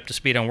do to get up to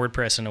speed on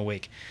WordPress in a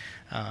week.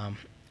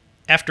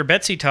 After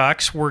Betsy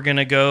talks, we're going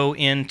to go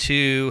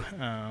into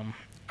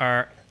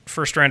our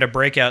first round of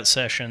breakout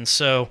sessions.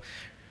 So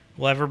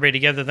we'll have everybody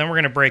together. Then we're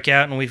going to break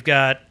out, and we've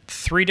got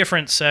 3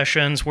 different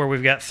sessions where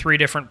we've got 3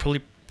 different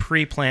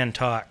pre-planned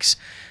talks.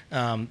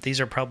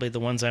 These are probably the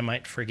ones I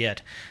might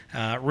forget.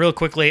 Real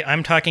quickly,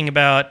 I'm talking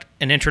about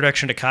an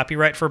introduction to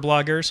copyright for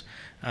bloggers.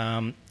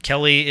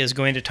 Kelly is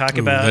going to talk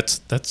about...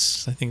 I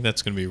think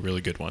that's going to be a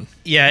really good one.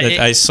 Yeah.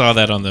 I saw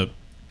that on the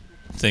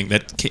thing.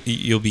 That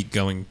you'll be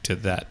going to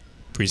that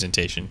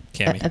presentation,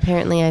 Cami.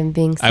 Apparently, I'm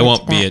being sent I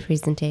won't to be that at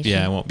presentation.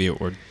 Yeah, I won't be at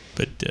Word,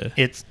 but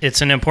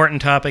it's an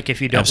important topic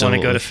if you don't want to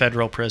go Absolutely. to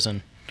federal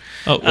prison.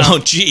 oh,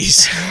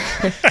 geez.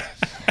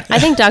 I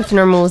think Dr.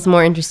 Normal was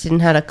more interested in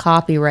how to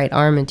copyright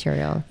our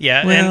material.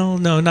 Yeah. Well,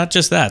 no, not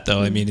just that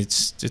though. I mean,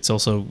 it's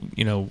also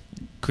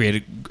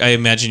creative. I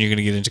imagine you're going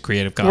to get into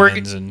Creative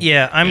Commons and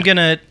I'm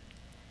gonna.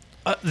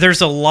 There's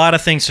a lot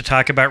of things to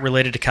talk about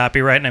related to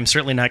copyright, and I'm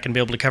certainly not going to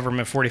be able to cover them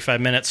in 45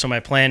 minutes. So my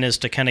plan is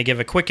to kind of give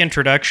a quick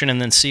introduction and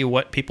then see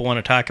what people want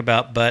to talk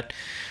about. But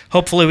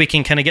hopefully we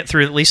can kind of get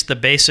through at least the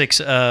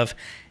basics of,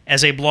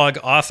 as a blog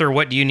author,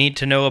 what do you need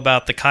to know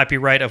about the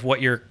copyright of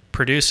what you're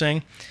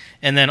producing?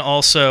 And then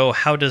also,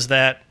 how does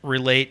that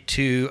relate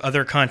to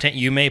other content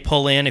you may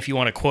pull in if you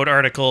want to quote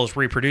articles,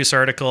 reproduce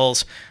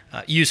articles,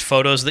 use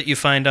photos that you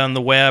find on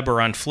the web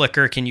or on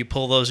Flickr? Can you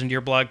pull those into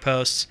your blog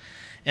posts?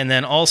 And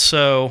then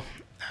also,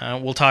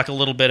 we'll talk a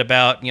little bit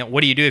about, what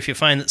do you do if you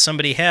find that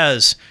somebody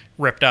has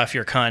ripped off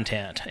your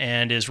content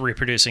and is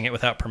reproducing it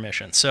without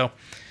permission? So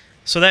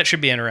that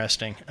should be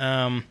interesting.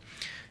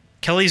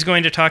 Kelly's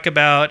going to talk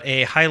about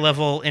a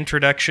high-level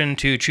introduction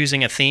to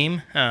choosing a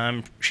theme.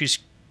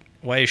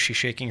 Why is she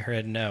shaking her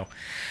head no?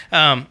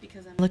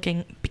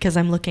 Because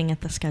I'm looking at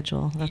the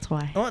schedule. That's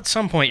why. Well, at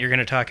some point you're going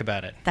to talk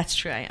about it. That's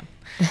true. I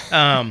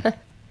am.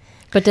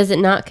 But does it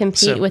not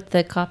compete with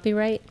the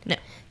copyright? No.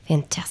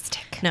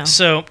 Fantastic. No.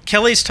 So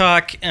Kelly's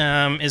talk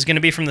is going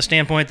to be from the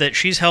standpoint that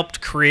she's helped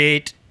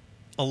create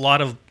a lot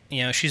of,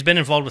 she's been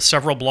involved with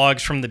several blogs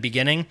from the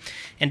beginning.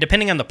 And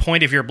depending on the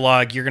point of your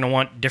blog, you're going to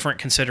want different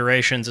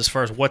considerations as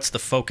far as what's the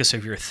focus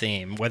of your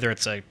theme, whether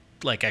it's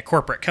like a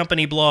corporate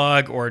company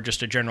blog or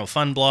just a general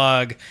fun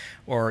blog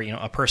or,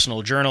 a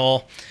personal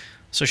journal.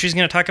 So she's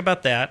going to talk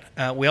about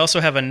that. We also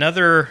have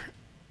another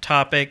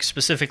topic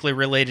specifically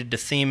related to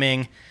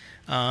theming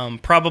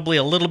Probably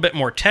a little bit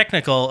more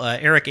technical,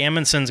 Eric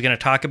Amundsen's going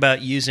to talk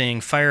about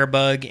using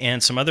Firebug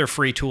and some other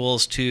free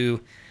tools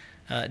to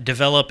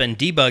develop and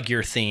debug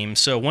your theme.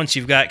 So once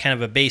you've got kind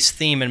of a base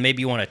theme and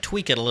maybe you want to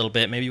tweak it a little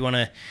bit, maybe you want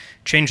to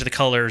change the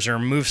colors or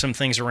move some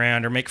things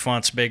around or make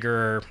fonts bigger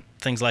or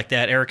things like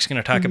that, Eric's going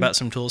to talk about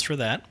some tools for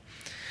that.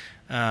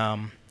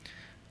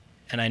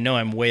 And I know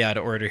I'm way out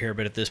of order here,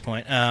 but at this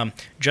point,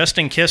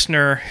 Justin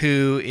Kistner,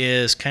 who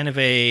is kind of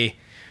a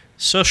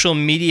social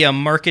media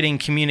marketing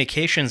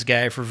communications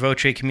guy for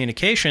Voce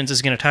Communications,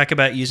 is going to talk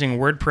about using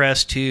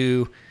WordPress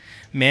to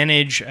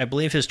manage, I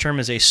believe his term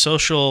is a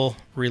social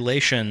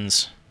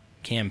relations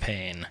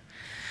campaign,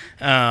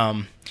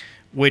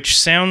 which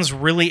sounds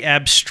really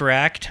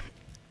abstract,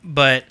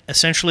 but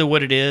essentially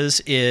what it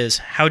is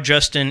how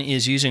Justin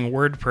is using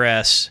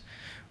WordPress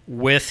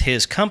with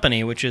his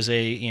company, which is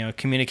a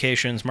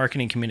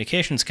marketing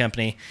communications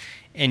company,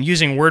 and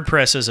using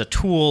WordPress as a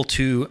tool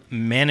to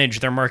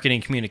manage their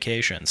marketing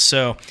communications.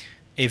 So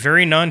a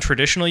very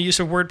non-traditional use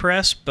of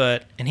WordPress,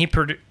 and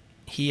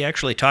he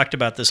actually talked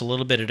about this a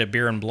little bit at a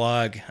Beer and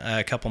Blog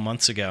a couple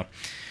months ago.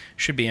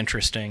 Should be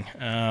interesting.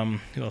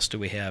 Who else do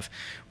we have?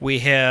 We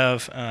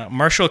have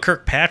Marshall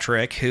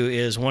Kirkpatrick, who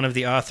is one of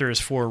the authors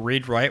for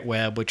Read Write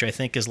Web, which I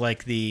think is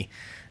like the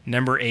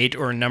number 8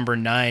 or number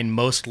 9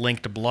 most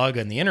linked blog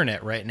on the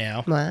internet right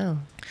now. Wow.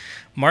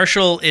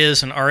 Marshall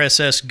is an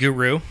RSS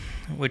guru,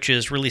 which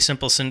is really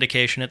simple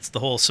syndication. It's the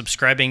whole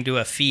subscribing to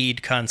a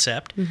feed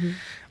concept.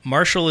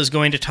 Marshall is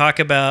going to talk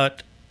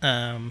about,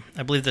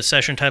 I believe the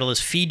session title is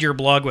Feed Your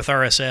Blog with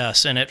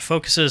RSS, and it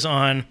focuses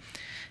on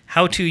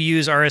how to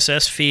use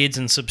RSS feeds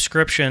and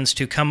subscriptions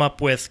to come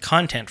up with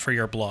content for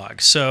your blog.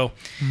 So,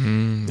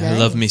 I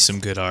love me some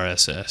good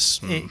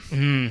RSS.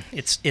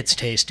 It's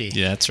tasty.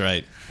 Yeah, that's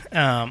right.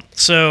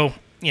 So,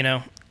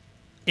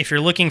 if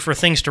you're looking for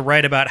things to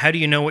write about, how do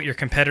you know what your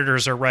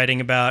competitors are writing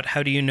about?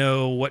 How do you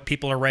know what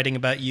people are writing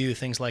about you?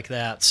 Things like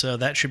that. So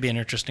that should be an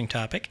interesting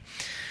topic.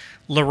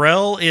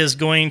 Laurel is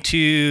going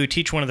to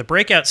teach one of the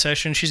breakout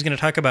sessions. She's going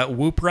to talk about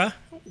Woopra,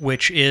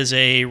 which is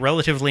a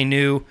relatively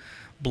new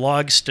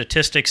blog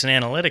statistics and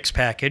analytics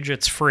package.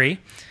 It's free.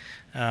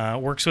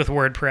 Works with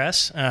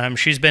WordPress.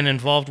 She's been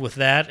involved with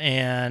that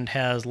and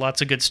has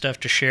lots of good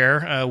stuff to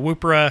share.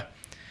 Woopra,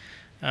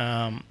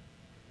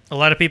 a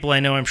lot of people I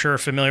know, I'm sure, are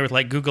familiar with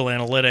like Google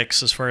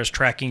Analytics as far as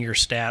tracking your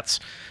stats.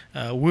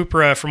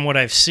 Woopra, from what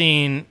I've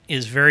seen,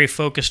 is very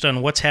focused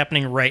on what's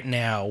happening right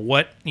now.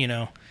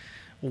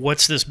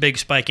 What's this big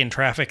spike in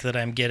traffic that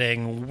I'm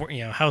getting?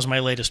 How's my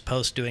latest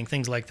post doing?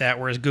 Things like that.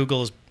 Whereas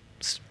Google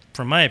is,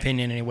 from my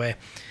opinion anyway,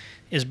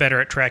 is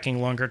better at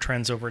tracking longer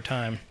trends over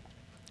time.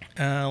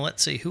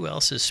 Let's see, who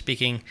else is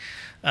speaking?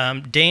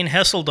 Dane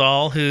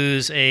Hesseldahl,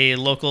 who's a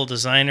local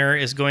designer,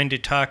 is going to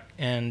talk,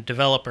 and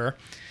developer,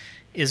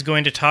 is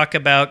going to talk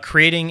about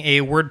creating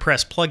a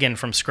WordPress plugin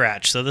from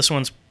scratch. So this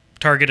one's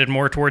targeted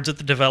more towards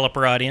the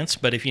developer audience,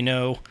 but if you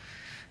know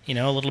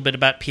a little bit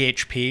about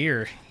PHP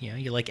or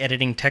you like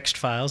editing text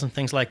files and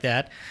things like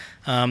that,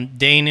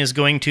 Dane is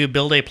going to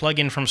build a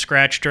plugin from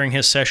scratch during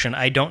his session.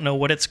 I don't know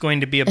what it's going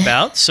to be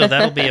about, so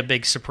that'll be a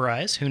big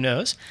surprise. Who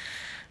knows?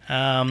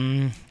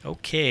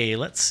 Okay,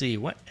 let's see.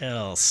 What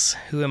else?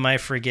 Who am I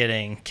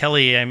forgetting?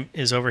 Kelly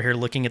is over here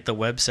looking at the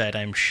website,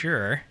 I'm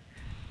sure.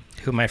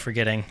 Who am I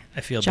forgetting?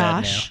 I feel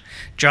bad now.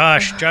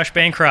 Josh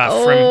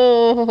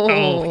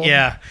Bancroft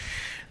yeah.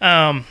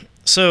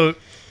 So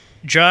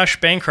Josh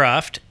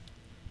Bancroft.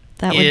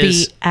 That would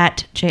be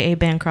at J.A.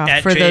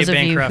 Bancroft for those of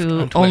you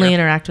who only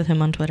interact with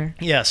him on Twitter.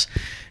 Yes.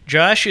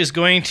 Josh is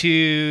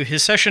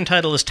his session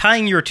title is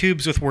Tying Your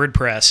Tubes with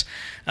WordPress,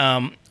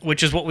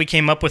 which is what we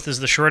came up with as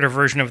the shorter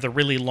version of the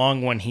really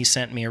long one he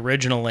sent me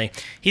originally.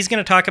 He's going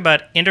to talk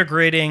about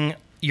integrating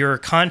your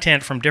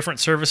content from different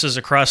services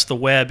across the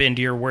web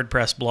into your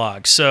WordPress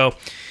blog. So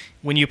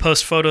when you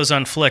post photos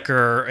on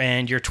Flickr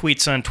and your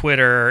tweets on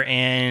Twitter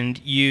and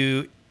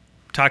you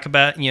talk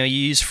about, you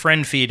use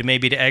FriendFeed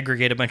maybe to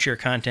aggregate a bunch of your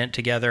content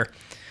together,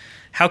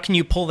 how can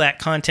you pull that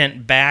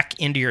content back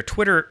into your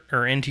Twitter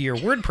or into your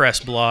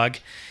WordPress blog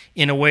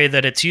in a way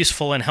that it's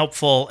useful and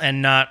helpful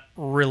and not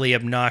really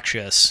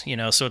obnoxious?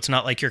 So it's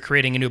not like you're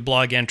creating a new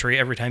blog entry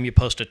every time you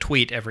post a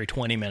tweet every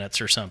 20 minutes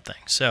or something.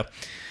 So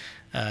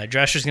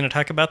Josh is going to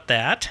talk about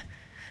that.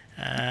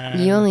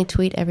 You only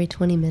tweet every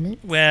 20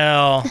 minutes?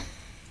 Well,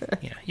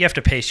 you have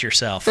to pace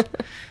yourself.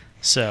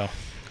 So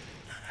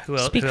who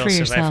else? Speak for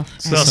yourself.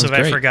 Who else have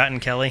I forgotten,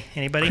 Kelly?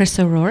 Anybody? Chris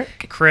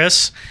O'Rourke.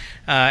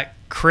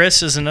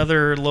 Chris is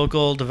another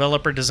local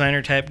developer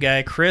designer type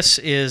guy. Chris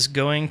is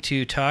going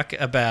to talk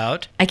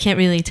about... I can't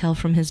really tell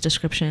from his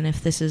description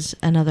if this is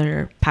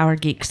another Power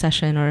Geek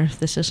session or if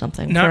this is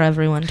something for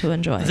everyone to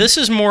enjoy. This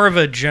is more of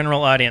a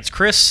general audience.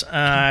 Chris,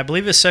 I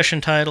believe his session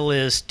title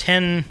is Top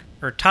 10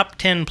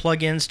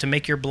 Plugins to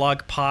Make Your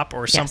Blog Pop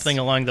or something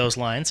along those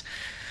lines.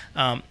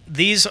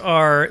 This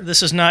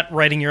is not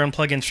writing your own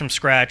plugins from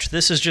scratch.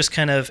 This is just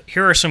kind of,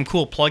 here are some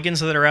cool plugins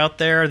that are out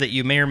there that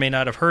you may or may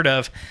not have heard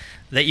of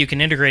that you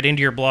can integrate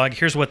into your blog.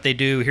 Here's what they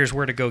do. Here's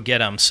where to go get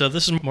them. So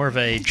this is more of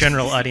a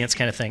general audience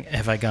kind of thing.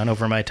 Have I gone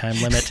over my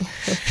time limit?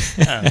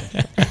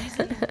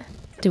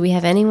 Do we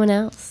have anyone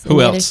else? Who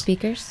Any other else?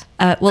 speakers?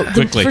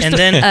 Quickly. And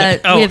then,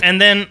 we have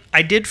and then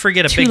I did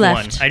forget a two big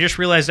left. one. I just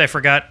realized I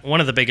forgot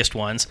one of the biggest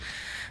ones.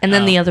 and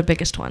then the other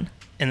biggest one.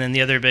 And then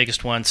the other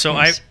biggest one. So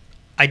Yes.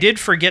 I did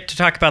forget to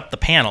talk about the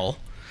panel,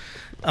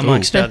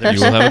 amongst others.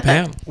 You will have a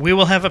panel. We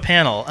will have a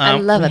panel. I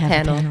love We a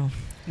have panel.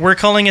 We're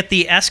calling it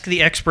the Ask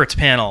the Experts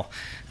panel.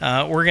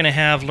 We're going to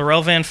have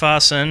Laurel Van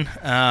Fossen,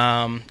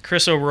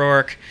 Chris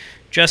O'Rourke,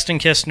 Justin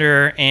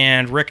Kistner,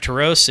 and Rick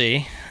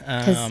Tarosi.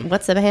 Because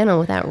what's a panel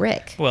without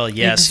Rick? Well,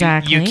 yes,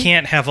 Exactly. you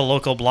can't have a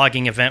local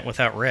blogging event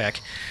without Rick.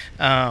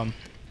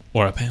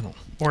 Or a panel.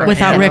 Or a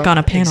Without panel. Rick on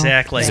a panel.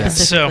 Exactly.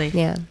 Specifically.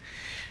 Yeah.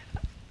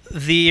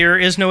 There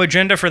is no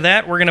agenda for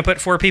that. We're going to put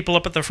 4 people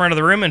up at the front of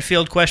the room and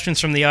field questions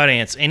from the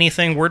audience.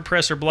 Anything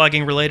WordPress or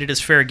blogging related is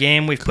fair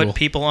game. We've Cool. put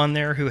people on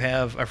there who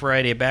have a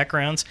variety of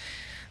backgrounds.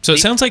 So it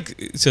sounds like,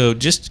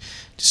 just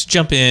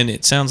jump in.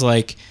 It sounds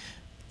like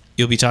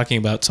you'll be talking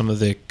about some of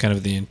the kind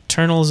of the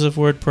internals of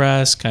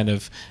WordPress, kind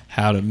of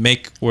how to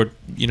make how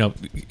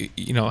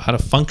to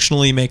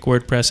functionally make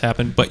WordPress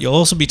happen. But you'll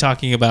also be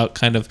talking about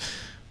kind of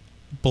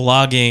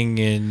blogging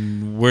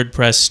and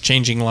WordPress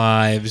changing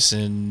lives,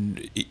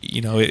 and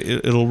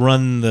it'll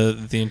run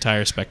the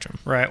entire spectrum.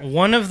 Right.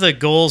 One of the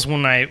goals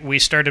when we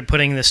started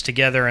putting this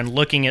together and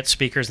looking at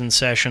speakers and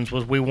sessions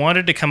was we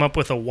wanted to come up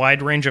with a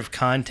wide range of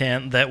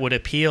content that would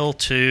appeal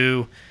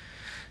to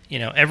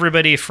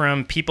everybody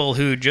from people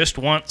who just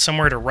want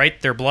somewhere to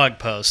write their blog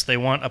posts. They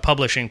want a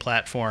publishing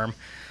platform,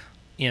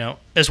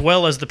 as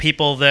well as the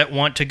people that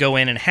want to go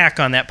in and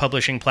hack on that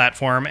publishing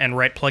platform and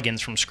write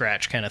plugins from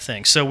scratch kind of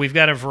thing. So we've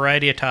got a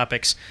variety of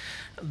topics.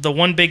 The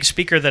one big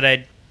speaker that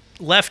I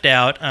left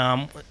out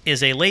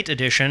is a late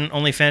edition.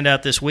 Only found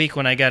out this week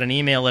when I got an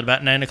email at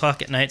about 9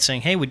 o'clock at night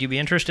saying, hey, would you be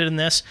interested in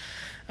this?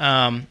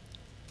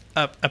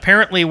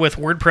 Apparently with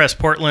WordPress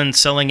Portland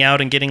selling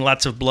out and getting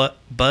lots of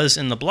buzz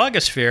in the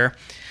blogosphere,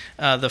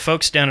 the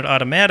folks down at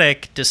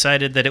Automatic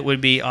decided that it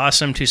would be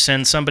awesome to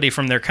send somebody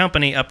from their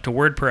company up to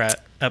WordPress,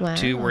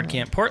 to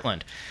WordCamp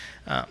Portland.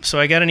 So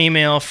I got an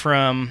email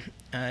from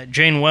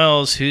Jane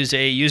Wells, who's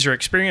a user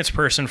experience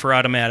person for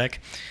Automatic,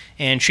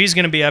 and she's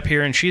going to be up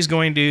here and she's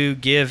going to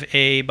give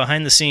a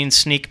behind-the-scenes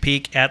sneak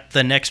peek at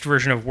the next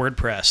version of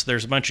WordPress.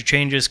 There's a bunch of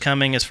changes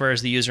coming as far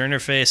as the user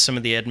interface, some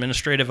of the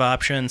administrative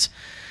options,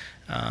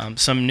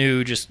 some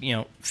new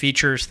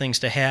features, things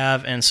to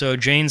have, and so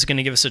Jane's going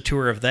to give us a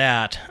tour of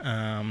that,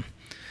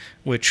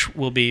 which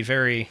will be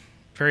very,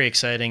 very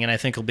exciting, and I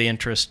think will be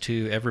interest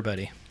to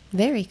everybody.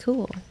 Very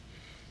cool.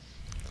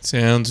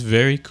 Sounds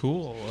very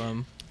cool.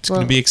 It's going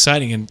to be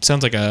exciting, and it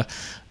sounds like a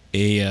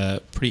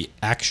pretty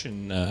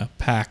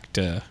action-packed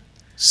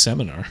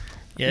seminar.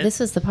 Yeah. This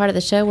was the part of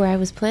the show where I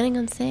was planning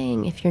on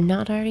saying, if you're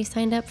not already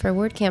signed up for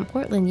WordCamp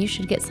Portland, you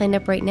should get signed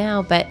up right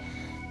now. But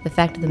the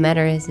fact of the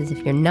matter is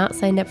if you're not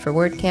signed up for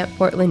WordCamp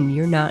Portland,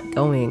 you're not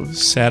going.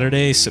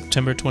 Saturday,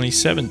 September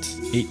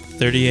 27th,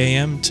 8:30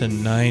 a.m. to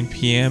 9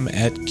 p.m.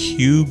 at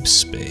Cube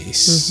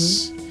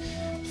Space.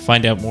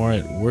 Find out more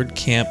at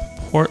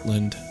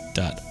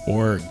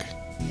wordcampportland.org.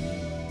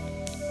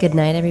 Good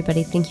night,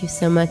 everybody. Thank you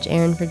so much,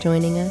 Aaron, for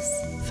joining us.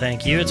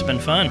 Thank you. It's been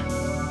fun.